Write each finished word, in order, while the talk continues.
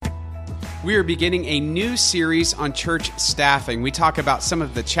We are beginning a new series on church staffing. We talk about some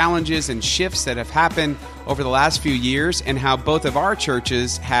of the challenges and shifts that have happened over the last few years and how both of our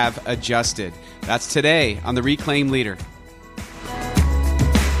churches have adjusted. That's today on The Reclaimed Leader.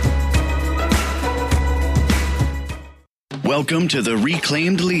 Welcome to The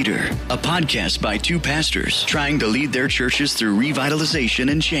Reclaimed Leader, a podcast by two pastors trying to lead their churches through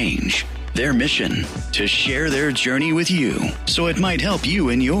revitalization and change. Their mission, to share their journey with you so it might help you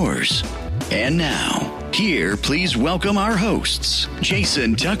in yours. And now, here, please welcome our hosts,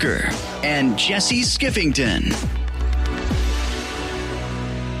 Jason Tucker and Jesse Skiffington.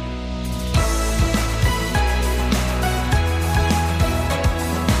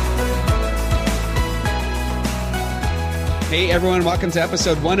 Hey everyone, welcome to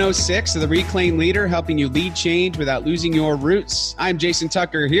episode 106 of The Reclaimed Leader, helping you lead change without losing your roots. I'm Jason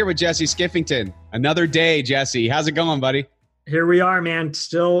Tucker here with Jesse Skiffington. Another day, Jesse. How's it going, buddy? Here we are, man.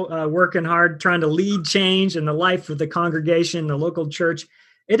 Still working hard, trying to lead change in the life of the congregation, the local church.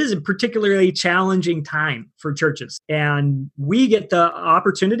 It is a particularly challenging time for churches. And we get the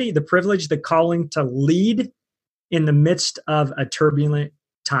opportunity, the privilege, the calling to lead in the midst of a turbulent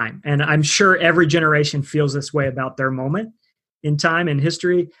time. And I'm sure every generation feels this way about their moment in time and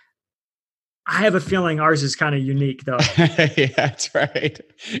history. I have a feeling ours is kind of unique, though. Yeah, that's right.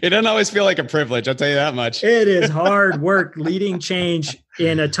 It doesn't always feel like a privilege, I'll tell you that much. It is hard work leading change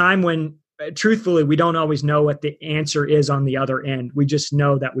in a time when, truthfully, we don't always know what the answer is on the other end. We just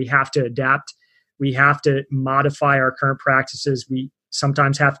know that we have to adapt. We have to modify our current practices. We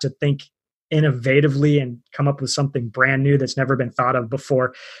sometimes have to think innovatively and come up with something brand new that's never been thought of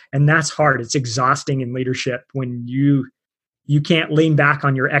before. And that's hard. It's exhausting in leadership when you can't lean back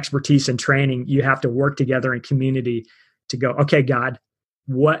on your expertise and training. You have to work together in community to go, okay, God,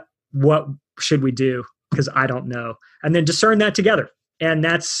 what should we do? Because I don't know. And then discern that together. And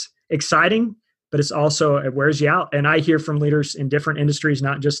that's exciting, but it's also, it wears you out. And I hear from leaders in different industries,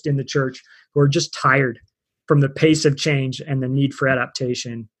 not just in the church, who are just tired from the pace of change and the need for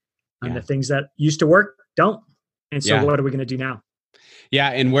adaptation. And the things that used to work don't. And so what are we going to do now? Yeah,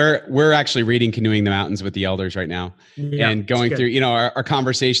 and we're actually reading Canoeing the Mountains with the elders right now, and going through, our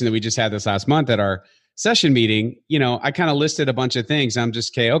conversation that we just had this last month at our session meeting. I kind of listed a bunch of things. I'm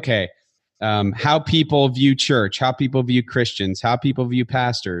just how people view church, how people view Christians, how people view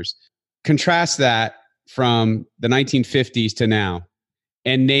pastors. Contrast that from the 1950s to now,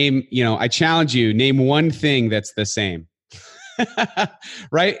 and I challenge you, name one thing that's the same.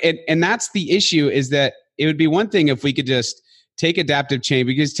 Right, and that's the issue. Is that it would be one thing if we could just take adaptive change.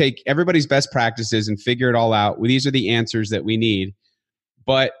 We just take everybody's best practices and figure it all out. Well, these are the answers that we need.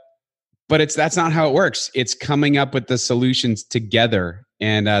 But that's not how it works. It's coming up with the solutions together.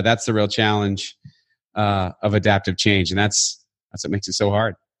 And that's the real challenge of adaptive change. And that's what makes it so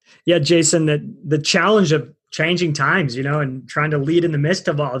hard. Yeah, Jason, the challenge of changing times, and trying to lead in the midst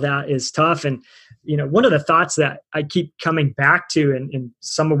of all of that is tough. And, one of the thoughts that I keep coming back to, and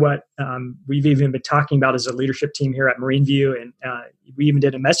some of what we've even been talking about as a leadership team here at Marine View, and we even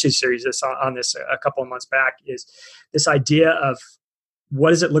did a message series on this a couple of months back, is this idea of what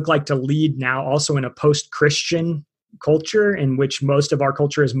does it look like to lead now also in a post-Christian culture in which most of our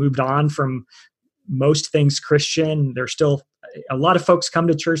culture has moved on from most things Christian. There's still a lot of folks come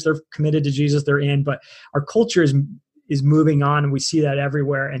to church, they're committed to Jesus, they're in, but our culture is moving on, and we see that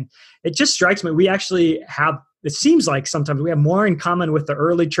everywhere. And it just strikes me, we actually have, it seems like sometimes we have more in common with the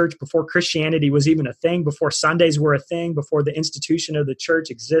early church before Christianity was even a thing, before Sundays were a thing, before the institution of the church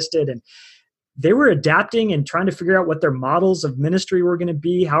existed. And they were adapting and trying to figure out what their models of ministry were going to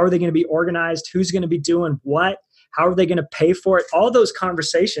be. How are they going to be organized? Who's going to be doing what? How are they going to pay for it? All those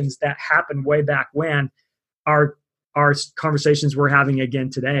conversations that happened way back when are conversations we're having again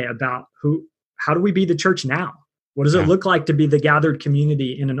today about how do we be the church now? What does it look like to be the gathered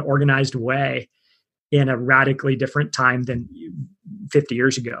community in an organized way in a radically different time than 50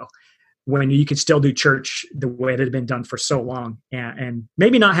 years ago, when you could still do church the way it had been done for so long, and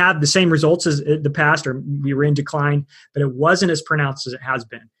maybe not have the same results as the past, or we were in decline, but it wasn't as pronounced as it has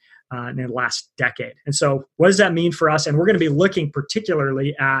been in the last decade. And so what does that mean for us? And we're going to be looking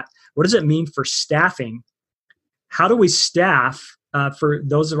particularly at what does it mean for staffing? How do we staff for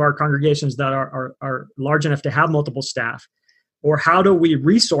those of our congregations that are large enough to have multiple staff? Or how do we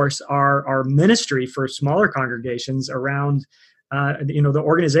resource our ministry for smaller congregations around the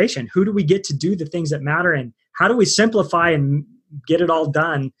organization? Who do we get to do the things that matter? And how do we simplify and get it all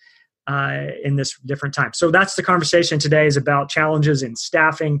done in this different time? So that's the conversation today, is about challenges in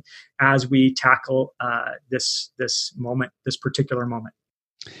staffing as we tackle this moment, this particular moment.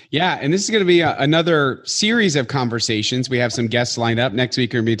 Yeah, and this is going to be another series of conversations. We have some guests lined up. Next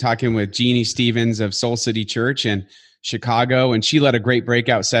week, we're going to be talking with Jeannie Stevens of Soul City Church in Chicago, and she led a great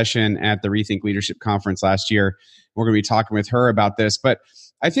breakout session at the Rethink Leadership Conference last year. We're going to be talking with her about this. But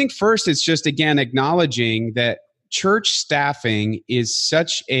I think first, it's just, again, acknowledging that church staffing is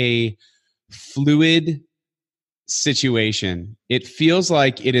such a fluid situation. It feels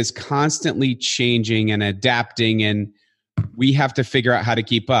like it is constantly changing and adapting, and we have to figure out how to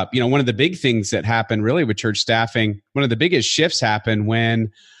keep up. One of the big things that happened really with church staffing, one of the biggest shifts happened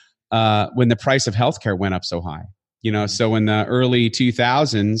when the price of healthcare went up so high. So in the early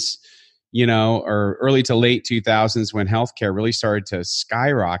 2000s, or early to late 2000s, when healthcare really started to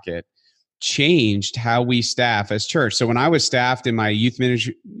skyrocket, changed how we staff as church. So when I was staffed in my youth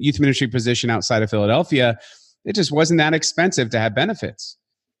ministry position outside of Philadelphia, it just wasn't that expensive to have benefits.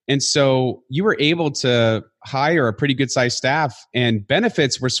 And so you were able to hire a pretty good sized staff, and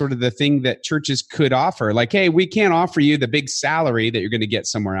benefits were sort of the thing that churches could offer. Like, hey, we can't offer you the big salary that you're going to get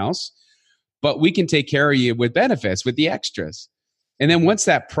somewhere else, but we can take care of you with benefits, with the extras. And then once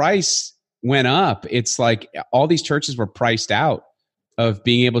that price went up, it's like all these churches were priced out of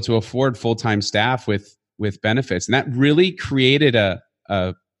being able to afford full-time staff with benefits. And that really created a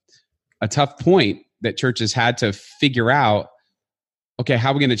tough point that churches had to figure out, okay,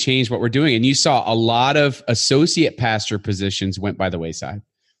 how are we going to change what we're doing? And you saw a lot of associate pastor positions went by the wayside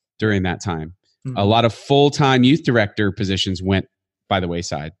during that time. Mm-hmm. A lot of full-time youth director positions went by the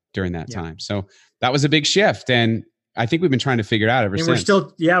wayside during that time. So that was a big shift. And I think we've been trying to figure it out ever since.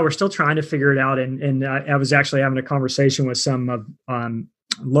 We're still trying to figure it out. And I was actually having a conversation with some of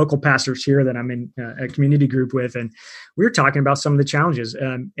local pastors here that I'm in a community group with, and we were talking about some of the challenges.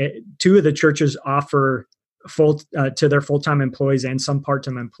 Two of the churches offer full to their full-time employees and some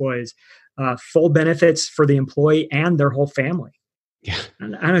part-time employees full benefits for the employee and their whole family. Yeah,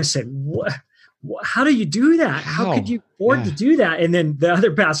 and I said, what? How do you do that? How could you afford to do that? And then the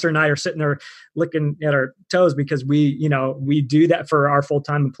other pastor and I are sitting there looking at our toes, because we do that for our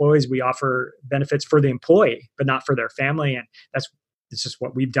full-time employees. We offer benefits for the employee, but not for their family. And it's just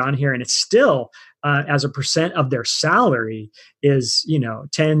what we've done here. And it's still, as a percent of their salary is,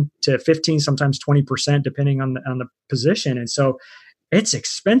 10 to 15, sometimes 20%, depending on the position. And so it's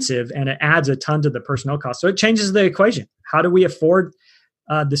expensive, and it adds a ton to the personnel cost. So it changes the equation. How do we afford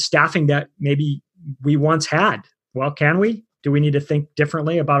the staffing that maybe we once had? Well, can we? Do we need to think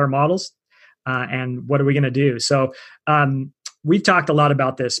differently about our models? And what are we going to do? So we've talked a lot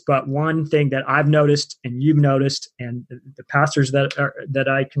about this, but one thing that I've noticed, and you've noticed, and the pastors that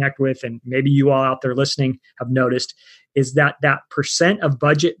I connect with, and maybe you all out there listening have noticed, is that percent of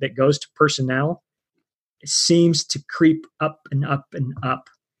budget that goes to personnel seems to creep up and up and up.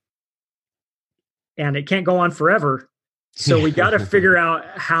 And it can't go on forever. So we got to figure out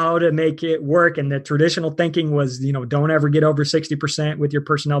how to make it work. And the traditional thinking was, don't ever get over 60% with your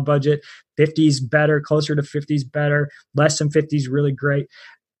personnel budget. 50's better, closer to 50's better. Less than 50's really great.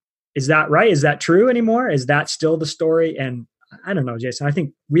 Is that right? Is that true anymore? Is that still the story? And I don't know, Jason. I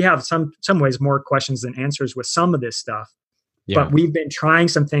think we have some ways more questions than answers with some of this stuff. Yeah. But we've been trying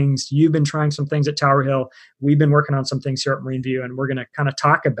some things. You've been trying some things at Tower Hill. We've been working on some things here at Marine View, and we're going to kind of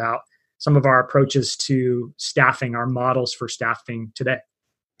talk about some of our approaches to staffing, our models for staffing today.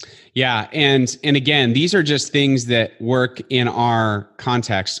 Yeah. And again, these are just things that work in our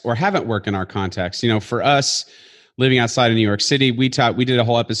context or haven't worked in our context. For us living outside of New York City, we did a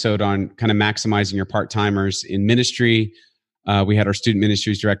whole episode on kind of maximizing your part-timers in ministry. We had our student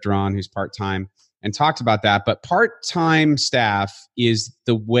ministries director on, who's part-time, and talked about that. But part-time staff is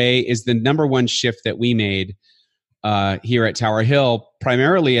the number one shift that we made here at Tower Hill,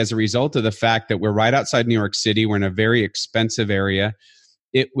 primarily as a result of the fact that we're right outside New York City. We're in a very expensive area.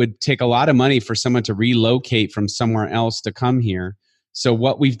 It would take a lot of money for someone to relocate from somewhere else to come here. So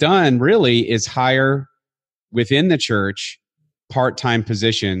what we've done really is hire within the church part-time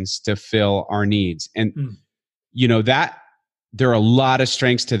positions to fill our needs. And that there are a lot of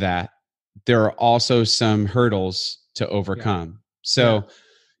strengths to that. There are also some hurdles to overcome. So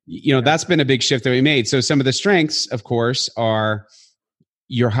that's been a big shift that we made. So some of the strengths, of course, are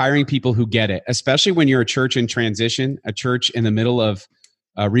you're hiring people who get it, especially when you're a church in transition, a church in the middle of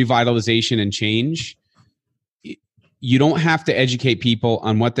revitalization and change. You don't have to educate people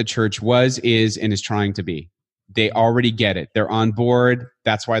on what the church was, is, and is trying to be. They already get it. They're on board.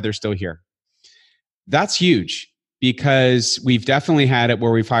 That's why they're still here. That's huge, because we've definitely had it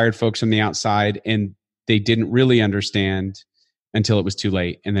where we've hired folks from the outside and they didn't really understand until it was too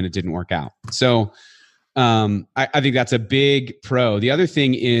late, and then it didn't work out. So I think that's a big pro. The other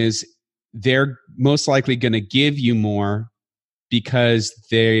thing is they're most likely going to give you more because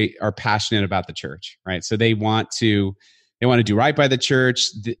they are passionate about the church, right? So they want to do right by the church.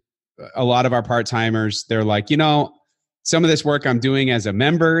 A lot of our part-timers, they're like, some of this work I'm doing as a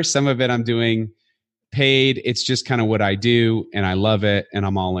member, some of it I'm doing paid. It's just kind of what I do, and I love it, and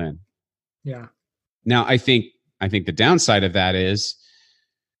I'm all in. Yeah. Now, I think the downside of that is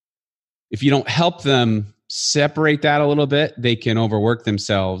if you don't help them separate that a little bit, they can overwork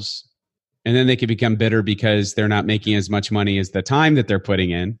themselves, and then they can become bitter because they're not making as much money as the time that they're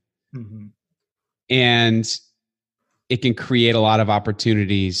putting in. Mm-hmm. And it can create a lot of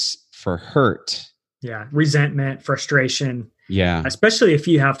opportunities for hurt. Yeah. Resentment, frustration. Yeah. Especially if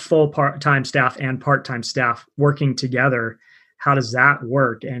you have full part-time staff and part-time staff working together. How does that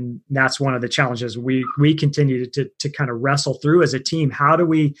work? And that's one of the challenges we continue to kind of wrestle through as a team. How do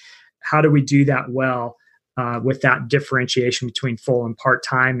we do that well with that differentiation between full and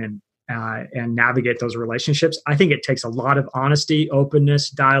part-time and navigate those relationships? I think it takes a lot of honesty,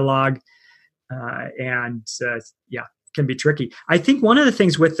 openness, dialogue, and can be tricky. I think one of the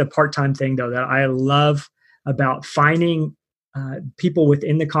things with the part-time thing, though, that I love about finding people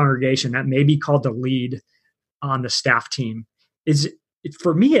within the congregation that may be called the lead on the staff team is,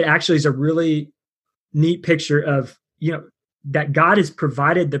 for me, it actually is a really neat picture of, that God has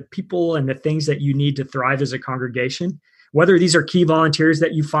provided the people and the things that you need to thrive as a congregation, whether these are key volunteers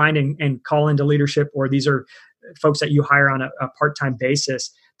that you find and call into leadership, or these are folks that you hire on a part-time basis.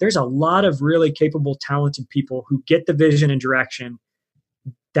 There's a lot of really capable, talented people who get the vision and direction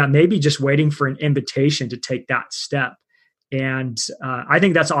that may be just waiting for an invitation to take that step. And I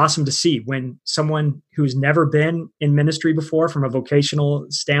think that's awesome to see when someone who's never been in ministry before from a vocational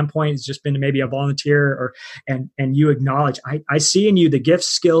standpoint, has just been maybe a volunteer, and you acknowledge, I see in you the gifts,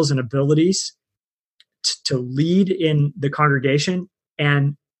 skills, and abilities to lead in the congregation.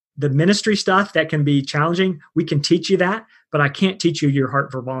 And the ministry stuff that can be challenging, we can teach you that, but I can't teach you your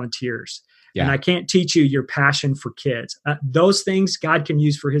heart for volunteers. Yeah. And I can't teach you your passion for kids. Those things God can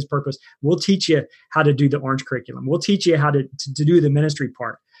use for his purpose. We'll teach you how to do the Orange curriculum. We'll teach you how to do the ministry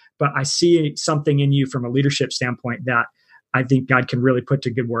part. But I see something in you from a leadership standpoint that I think God can really put to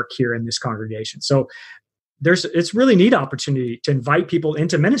good work here in this congregation. So it's really neat opportunity to invite people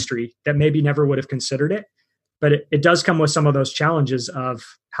into ministry that maybe never would have considered it. But it does come with some of those challenges of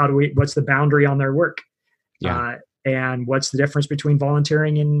what's the boundary on their work? Yeah. And what's the difference between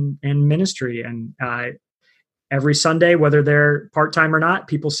volunteering and ministry? And every Sunday, whether they're part-time or not,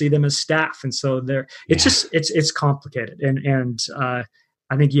 people see them as staff. And so it's complicated. And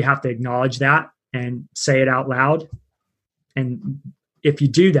I think you have to acknowledge that and say it out loud. And if you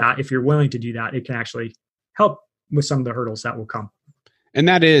do that, if you're willing to do that, it can actually help with some of the hurdles that will come. And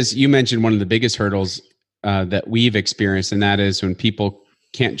that is, you mentioned one of the biggest hurdles that we've experienced, and that is when people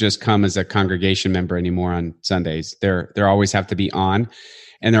can't just come as a congregation member anymore on Sundays. They're always have to be on,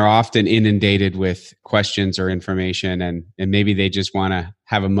 and they're often inundated with questions or information, and maybe they just want to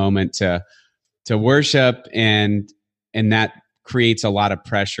have a moment to worship, and that creates a lot of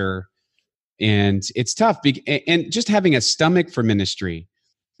pressure, and it's tough. And just having a stomach for ministry,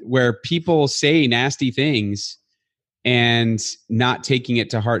 where people say nasty things and not taking it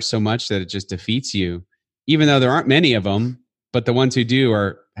to heart so much that it just defeats you, even though there aren't many of them. But the ones who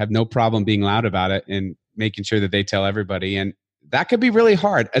do have no problem being loud about it and making sure that they tell everybody. And that could be really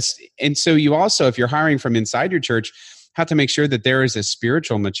hard. And so you also, if you're hiring from inside your church, have to make sure that there is a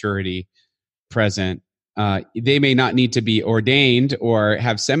spiritual maturity present. They may not need to be ordained or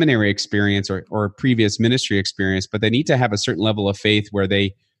have seminary experience or previous ministry experience, but they need to have a certain level of faith where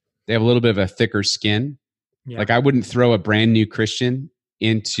they have a little bit of a thicker skin. Yeah. Like I wouldn't throw a brand new Christian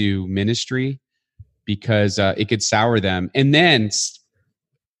into ministry because it could sour them. And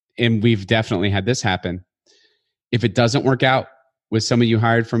we've definitely had this happen. If it doesn't work out with someone you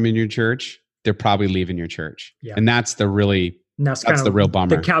hired from in your church, they're probably leaving your church. Yeah. And that's the real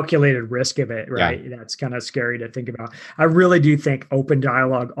bummer. The calculated risk of it, right? Yeah. That's kind of scary to think about. I really do think open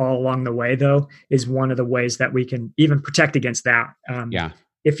dialogue all along the way, though, is one of the ways that we can even protect against that.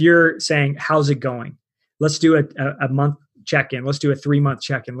 If you're saying, how's it going? Let's do a month check-in. Let's do a 3-month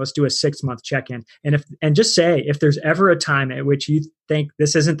check-in. Let's do a 6-month check-in. And just say, if there's ever a time at which you think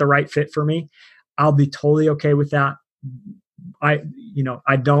this isn't the right fit for me, I'll be totally okay with that. I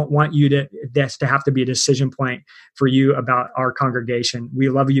don't want this to have to be a decision point for you about our congregation. We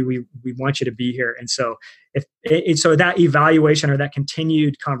love you. We want you to be here. And so so that evaluation or that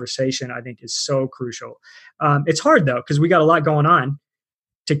continued conversation, I think, is so crucial. It's hard though, because we got a lot going on.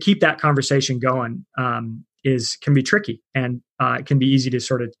 To keep that conversation going can be tricky, and it can be easy to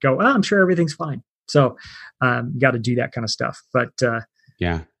sort of go, I'm sure everything's fine. So you got to do that kind of stuff. But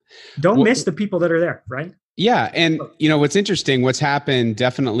don't miss the people that are there, right? Yeah. And what's interesting, what's happened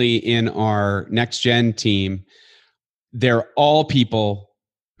definitely in our next gen team, they're all people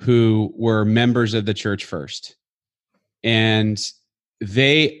who were members of the church first. And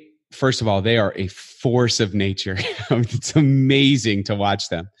they, first of all, they are a force of nature. It's amazing to watch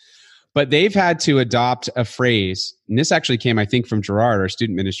them. But they've had to adopt a phrase, and this actually came, I think, from Gerard, our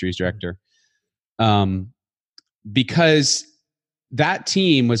student ministries director, because that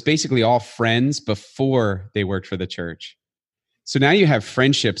team was basically all friends before they worked for the church. So now you have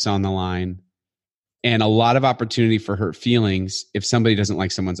friendships on the line and a lot of opportunity for hurt feelings if somebody doesn't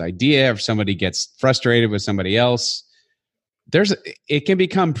like someone's idea, if somebody gets frustrated with somebody else. It can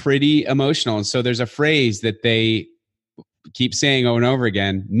become pretty emotional. And so there's a phrase that they keep saying over and over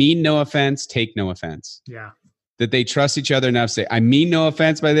again: mean no offense, take no offense. Yeah. That they trust each other enough to say, I mean no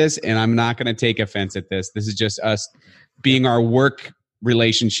offense by this, and I'm not going to take offense at this. This is just us being our work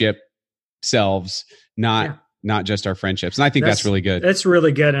relationship selves, not just our friendships. And I think that's really good. That's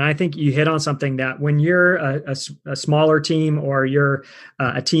really good. And I think you hit on something that when you're a smaller team, or you're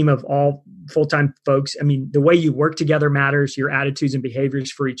a team of all full-time folks, I mean, the way you work together matters. Your attitudes and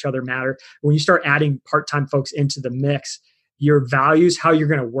behaviors for each other matter. When you start adding part-time folks into the mix, your values, how you're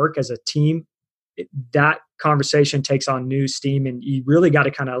going to work as a team, that conversation takes on new steam, and you really got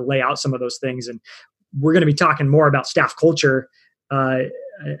to kind of lay out some of those things. And we're going to be talking more about staff culture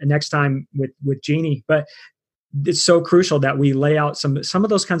next time with Jeannie, but it's so crucial that we lay out some of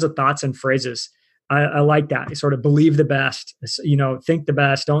those kinds of thoughts and phrases. I like that. You sort of believe the best, think the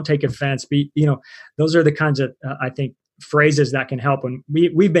best, don't take offense. Those are the kinds of, I think, phrases that can help. And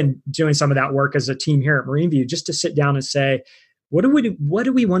we've been doing some of that work as a team here at Marine View, just to sit down and say, what do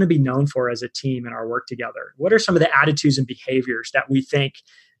we want to be known for as a team in our work together? What are some of the attitudes and behaviors that we think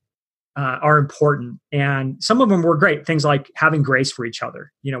are important? And some of them were great. Things like having grace for each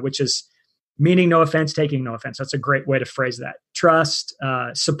other, which is meaning no offense, taking no offense. That's a great way to phrase that. Trust,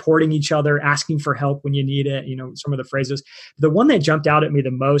 supporting each other, asking for help when you need it. Some of the phrases. The one that jumped out at me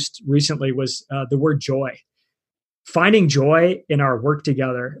the most recently was the word joy. Finding joy in our work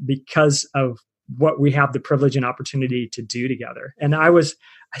together because of what we have the privilege and opportunity to do together. And I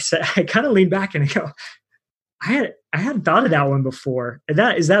kind of leaned back and I go, I hadn't thought of that one before.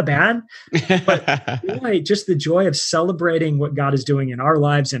 Is that bad? But boy, just the joy of celebrating what God is doing in our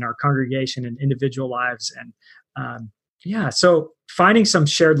lives, in our congregation, and individual lives. And so finding some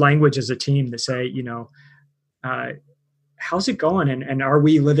shared language as a team to say, how's it going? And are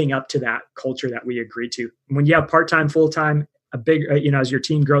we living up to that culture that we agreed to? When you have part-time, full-time, a big, as your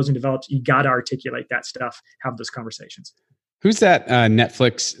team grows and develops, you got to articulate that stuff, have those conversations. Who's that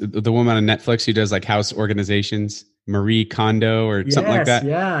Netflix, the woman on Netflix who does like house organizations, Marie Kondo or something like that?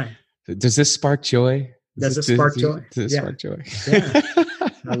 Yeah. Does this spark joy? Does it spark joy? Does it spark joy? Yeah.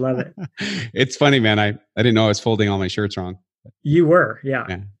 I love it. It's funny, man. I didn't know I was folding all my shirts wrong. You were. Yeah.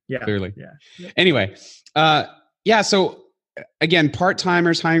 Clearly. Yeah. Anyway. So again,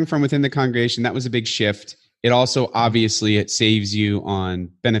 part-timers hiring from within the congregation, that was a big shift. It also, obviously, it saves you on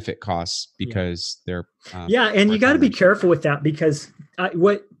benefit costs because they're and you got to be careful with that, because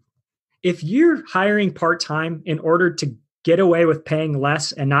if you're hiring part-time in order to get away with paying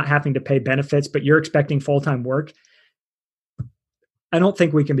less and not having to pay benefits, but you're expecting full-time work, I don't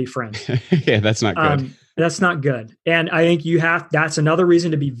think we can be friends. Yeah, that's not good. That's not good. And I think that's another reason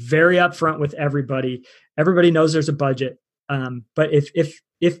to be very upfront with everybody. Everybody knows there's a budget. But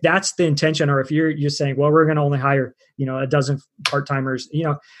if that's the intention, or if you're just saying, well, we're going to only hire, a dozen part-timers,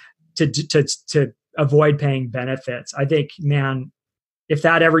 to avoid paying benefits, I think, man, if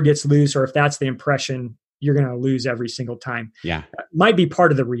that ever gets loose, or if that's the impression, you're going to lose every single time. Yeah. That might be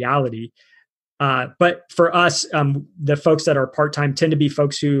part of the reality. But for us, the folks that are part-time tend to be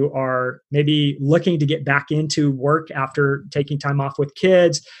folks who are maybe looking to get back into work after taking time off with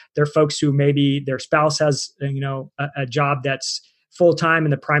kids. They're folks who maybe their spouse has, a job that's full-time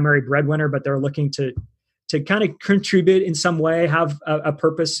and the primary breadwinner, but they're looking to kind of contribute in some way, have a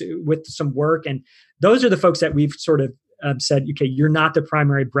purpose with some work. And those are the folks that we've sort of said, okay, you're not the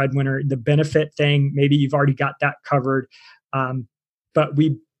primary breadwinner. The benefit thing, maybe you've already got that covered. But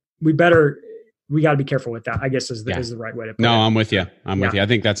we got to be careful with that, I guess is the right way to put it. No, I'm with you. With you. I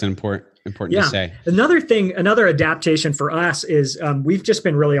think that's important to say. Another adaptation for us is we've just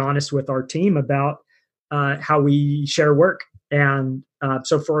been really honest with our team about how we share work. And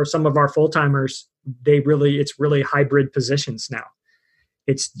so for some of our full-timers, it's really hybrid positions now.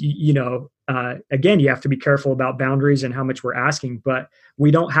 It's, again, you have to be careful about boundaries and how much we're asking, but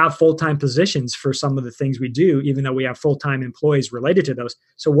we don't have full-time positions for some of the things we do, even though we have full-time employees related to those.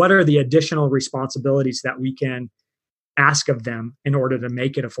 So what are the additional responsibilities that we can ask of them in order to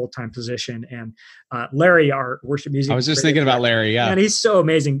make it a full-time position. And Larry, our worship music, I was just thinking about Larry. Yeah. And he's so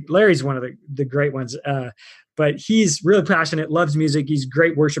amazing. Larry's one of the great ones. But he's really passionate, loves music. He's a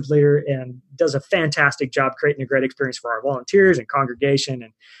great worship leader and does a fantastic job creating a great experience for our volunteers and congregation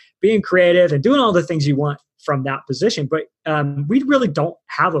and being creative and doing all the things you want from that position. But we really don't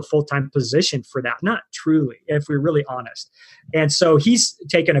have a full-time position for that, not truly, if we're really honest. And so he's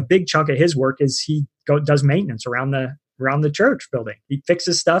taken a big chunk of his work is he does maintenance around the church building. He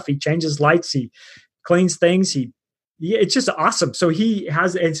fixes stuff. He changes lights. He cleans things. It's just awesome. So he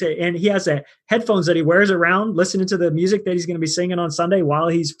has a headphones that he wears around, listening to the music that he's going to be singing on Sunday while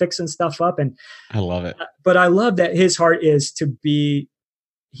he's fixing stuff up. And I love it. But I love that his heart is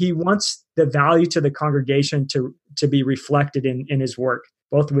he wants the value to the congregation to be reflected in his work,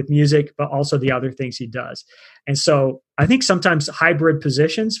 both with music, but also the other things he does. And so I think sometimes hybrid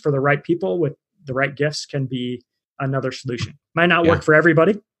positions for the right people with the right gifts can be another solution. Might not work for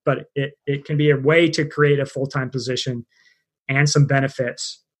everybody, but it can be a way to create a full-time position and some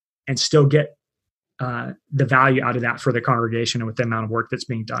benefits and still get the value out of that for the congregation and with the amount of work that's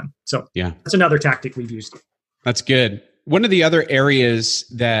being done. So that's another tactic we've used. That's good. One of the other areas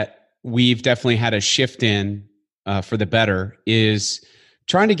that we've definitely had a shift in for the better is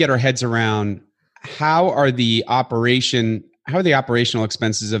trying to get our heads around how are the operational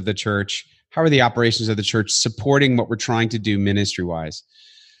expenses of the church, how are the operations of the church supporting what we're trying to do ministry-wise.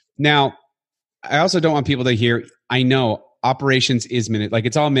 Now, I also don't want people to hear, I know operations is like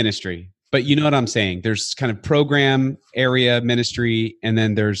it's all ministry, but you know what I'm saying? There's kind of program area ministry, and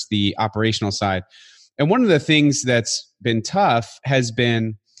then there's the operational side. And one of the things that's been tough has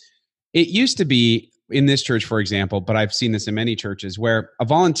been, it used to be in this church, for example, but I've seen this in many churches where a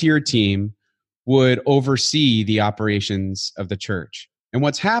volunteer team would oversee the operations of the church. And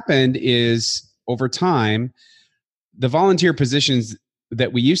what's happened is over time, the volunteer positions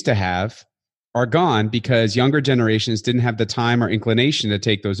that we used to have are gone because younger generations didn't have the time or inclination to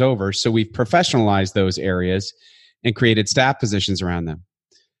take those over. So we've professionalized those areas and created staff positions around them.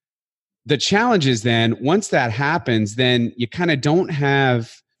 The challenge is then, once that happens, then you kind of don't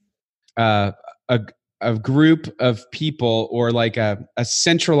have a group of people or like a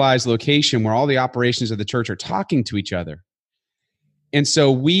centralized location where all the operations of the church are talking to each other. And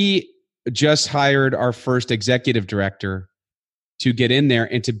so we just hired our first executive director to get in there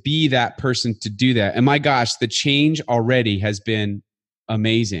and to be that person to do that. And my gosh, the change already has been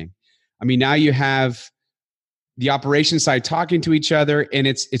amazing. I mean, now you have the operations side talking to each other, and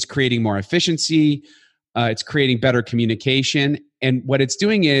it's creating more efficiency. It's creating better communication. And what it's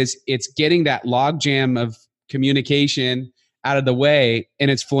doing is it's getting that logjam of communication out of the way, and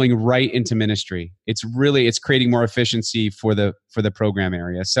it's flowing right into ministry. It's creating more efficiency for the program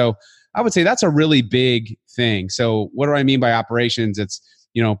area. So I would say that's a really big thing. So what do I mean by operations? It's,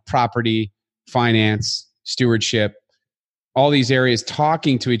 property, finance, stewardship, all these areas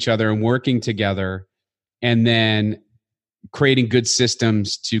talking to each other and working together, and then creating good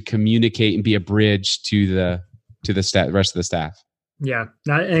systems to communicate and be a bridge to the rest of the staff. Yeah,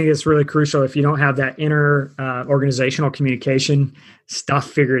 I think it's really crucial. If you don't have that inner organizational communication stuff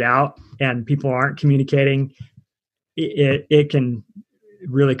figured out and people aren't communicating, it can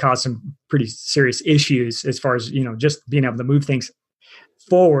really cause some pretty serious issues as far as, just being able to move things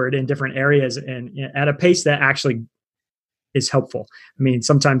forward in different areas and at a pace that actually is helpful. I mean,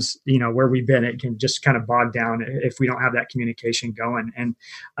 sometimes, where we've been, it can just kind of bog down if we don't have that communication going.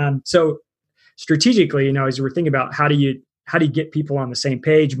 And so strategically, as we're thinking about how do you get people on the same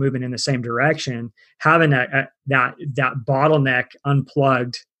page, moving in the same direction, having that bottleneck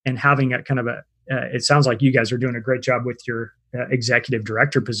unplugged and having a kind of it sounds like you guys are doing a great job with your executive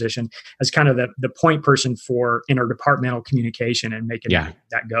director position as kind of the point person for interdepartmental communication and making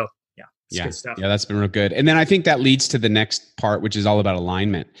that go. Yeah. Good stuff. Yeah, that's been real good. And then I think that leads to the next part, which is all about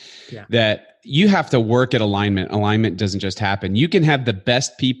alignment. Yeah. That you have to work at alignment. Alignment doesn't just happen. You can have the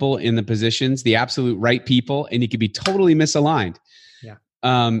best people in the positions, the absolute right people, and you can be totally misaligned. Yeah.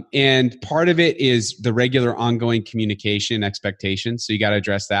 And part of it is the regular ongoing communication expectations. So you got to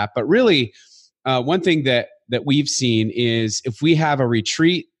address that. But really, one thing that we've seen is if we have a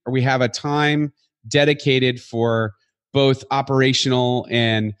retreat or we have a time dedicated for both operational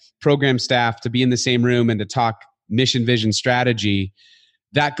and program staff to be in the same room and to talk mission, vision, strategy,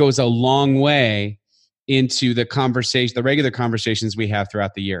 that goes a long way into the conversation, the regular conversations we have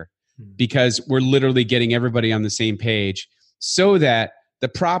throughout the year, because we're literally getting everybody on the same page so that the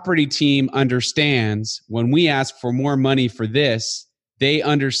property team understands when we ask for more money for this, they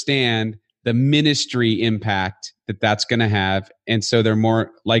understand the ministry impact that that's going to have. And so they're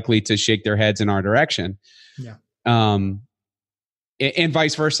more likely to shake their heads in our direction. Yeah. and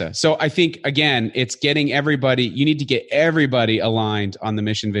vice versa. So I think, again, it's getting everybody, you need to get everybody aligned on the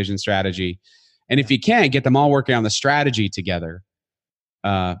mission, vision, strategy. And if you can, get them all working on the strategy together,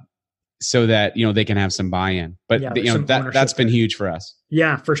 so that, they can have some buy-in. But that's been huge for us.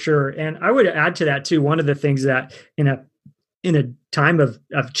 Yeah, for sure. And I would add to that too, one of the things that in a time of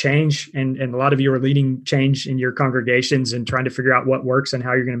change, and a lot of you are leading change in your congregations and trying to figure out what works and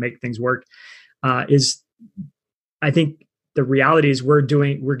how you're going to make things work, is I think the reality is we're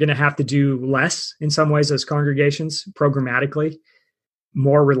going to have to do less in some ways as congregations, programmatically,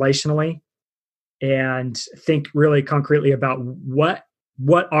 more relationally, and think really concretely about what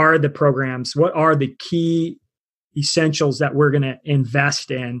are the programs, what are the key essentials that we're going to invest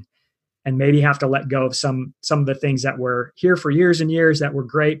in, and maybe have to let go of some of the things that were here for years and years that were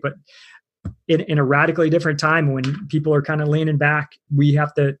great, but in a radically different time when people are kind of leaning back, we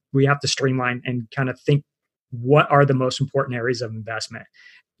have to streamline and kind of think, what are the most important areas of investment?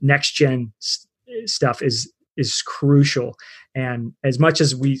 Next gen stuff is crucial. And as much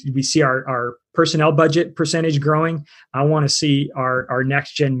as we see our personnel budget percentage growing, I want to see our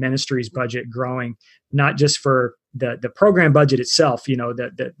next gen ministries budget growing, not just for the program budget itself,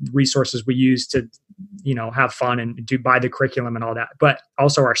 the resources we use to, have fun and buy the curriculum and all that, but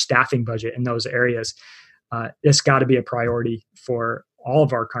also our staffing budget in those areas. It's got to be a priority for all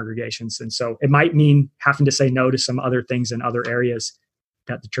of our congregations. And so it might mean having to say no to some other things in other areas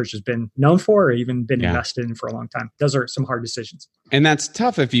that the church has been known for or even been invested in for a long time. Those are some hard decisions. And that's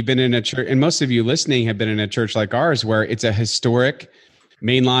tough if you've been in a church, and most of you listening have been in a church like ours, where it's a historic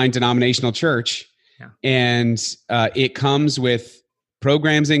mainline denominational church. Yeah. And it comes with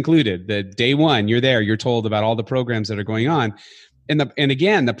programs included. The day one, you're there, you're told about all the programs that are going on. And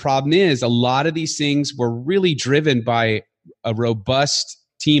again, the problem is a lot of these things were really driven by a robust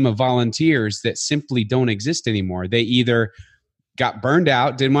team of volunteers that simply don't exist anymore. They either got burned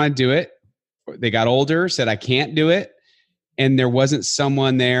out, didn't want to do it, or they got older, said, I can't do it. And there wasn't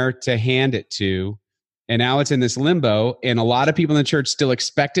someone there to hand it to. And now it's in this limbo. And a lot of people in the church still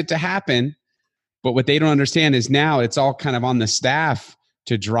expect it to happen. But what they don't understand is now it's all kind of on the staff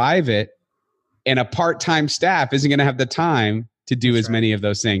to drive it. And a part-time staff isn't going to have the time to do as many of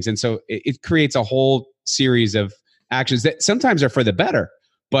those things. And so it creates a whole series of actions that sometimes are for the better,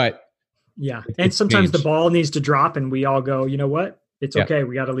 but yeah. And sometimes the ball needs to drop and we all go, you know what? It's okay.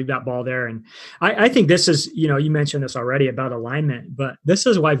 We got to leave that ball there. And I think this is, you mentioned this already about alignment, but this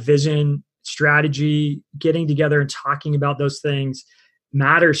is why vision, strategy, getting together and talking about those things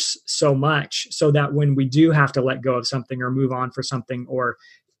matters so much, so that when we do have to let go of something or move on for something or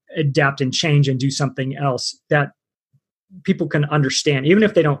adapt and change and do something else, that people can understand, even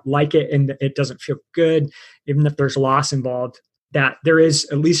if they don't like it and it doesn't feel good, even if there's loss involved, that there is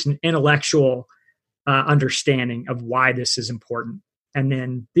at least an intellectual understanding of why this is important. And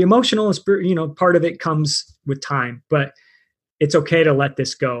then the emotional and part of it comes with time, but it's okay to let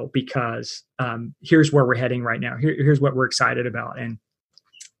this go because here's where we're heading right now. Here's what we're excited about. And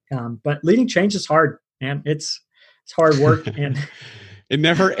but leading change is hard, and it's hard work, and it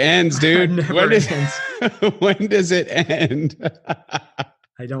never ends, dude. When does it end?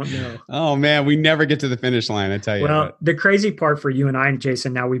 I don't know. Oh man, we never get to the finish line, I tell you. Well, the crazy part for you and I, and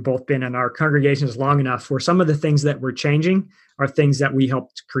Jason, now we've both been in our congregations long enough where some of the things that we're changing are things that we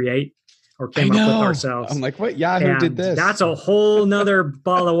helped create or came up with ourselves. I'm like, what Yahoo did this? That's a whole nother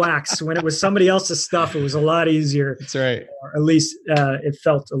ball of wax. When it was somebody else's stuff, it was a lot easier. That's right. Or at least it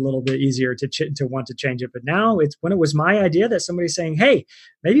felt a little bit easier to want to change it. But now it's when it was my idea that somebody's saying, hey,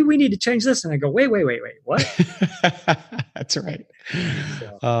 maybe we need to change this. And I go, wait, what? That's right.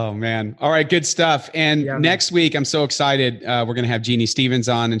 So. Oh, man. All right. Good stuff. And next week, I'm so excited. We're going to have Jeannie Stevens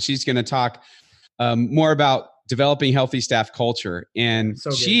on, and she's going to talk more about developing healthy staff culture. And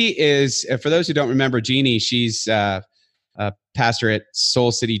she is, for those who don't remember Jeannie, she's a pastor at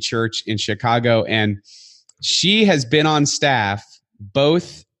Soul City Church in Chicago. And she has been on staff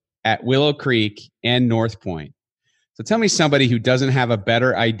both at Willow Creek and North Point. So tell me somebody who doesn't have a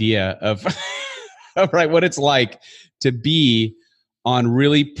better idea of what it's like to be on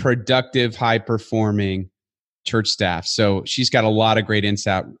really productive, high-performing church staff. So she's got a lot of great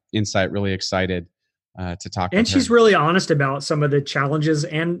insight, really excited to talk and she's her. Really honest about some of the challenges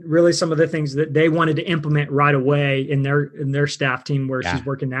and really some of the things that they wanted to implement right away in their staff team where she's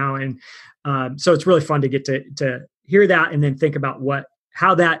working now. And so it's really fun to get to hear that and then think about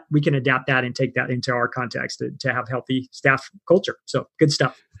how that we can adapt that and take that into our context to have healthy staff culture. So good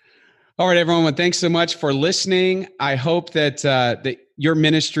stuff. All right, everyone. Well, thanks so much for listening. I hope that your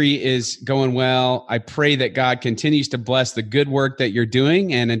ministry is going well. I pray that God continues to bless the good work that you're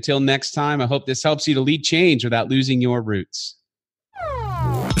doing. And until next time, I hope this helps you to lead change without losing your roots.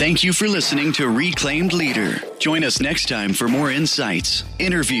 Thank you for listening to Reclaimed Leader. Join us next time for more insights,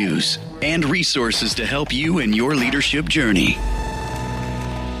 interviews, and resources to help you in your leadership journey.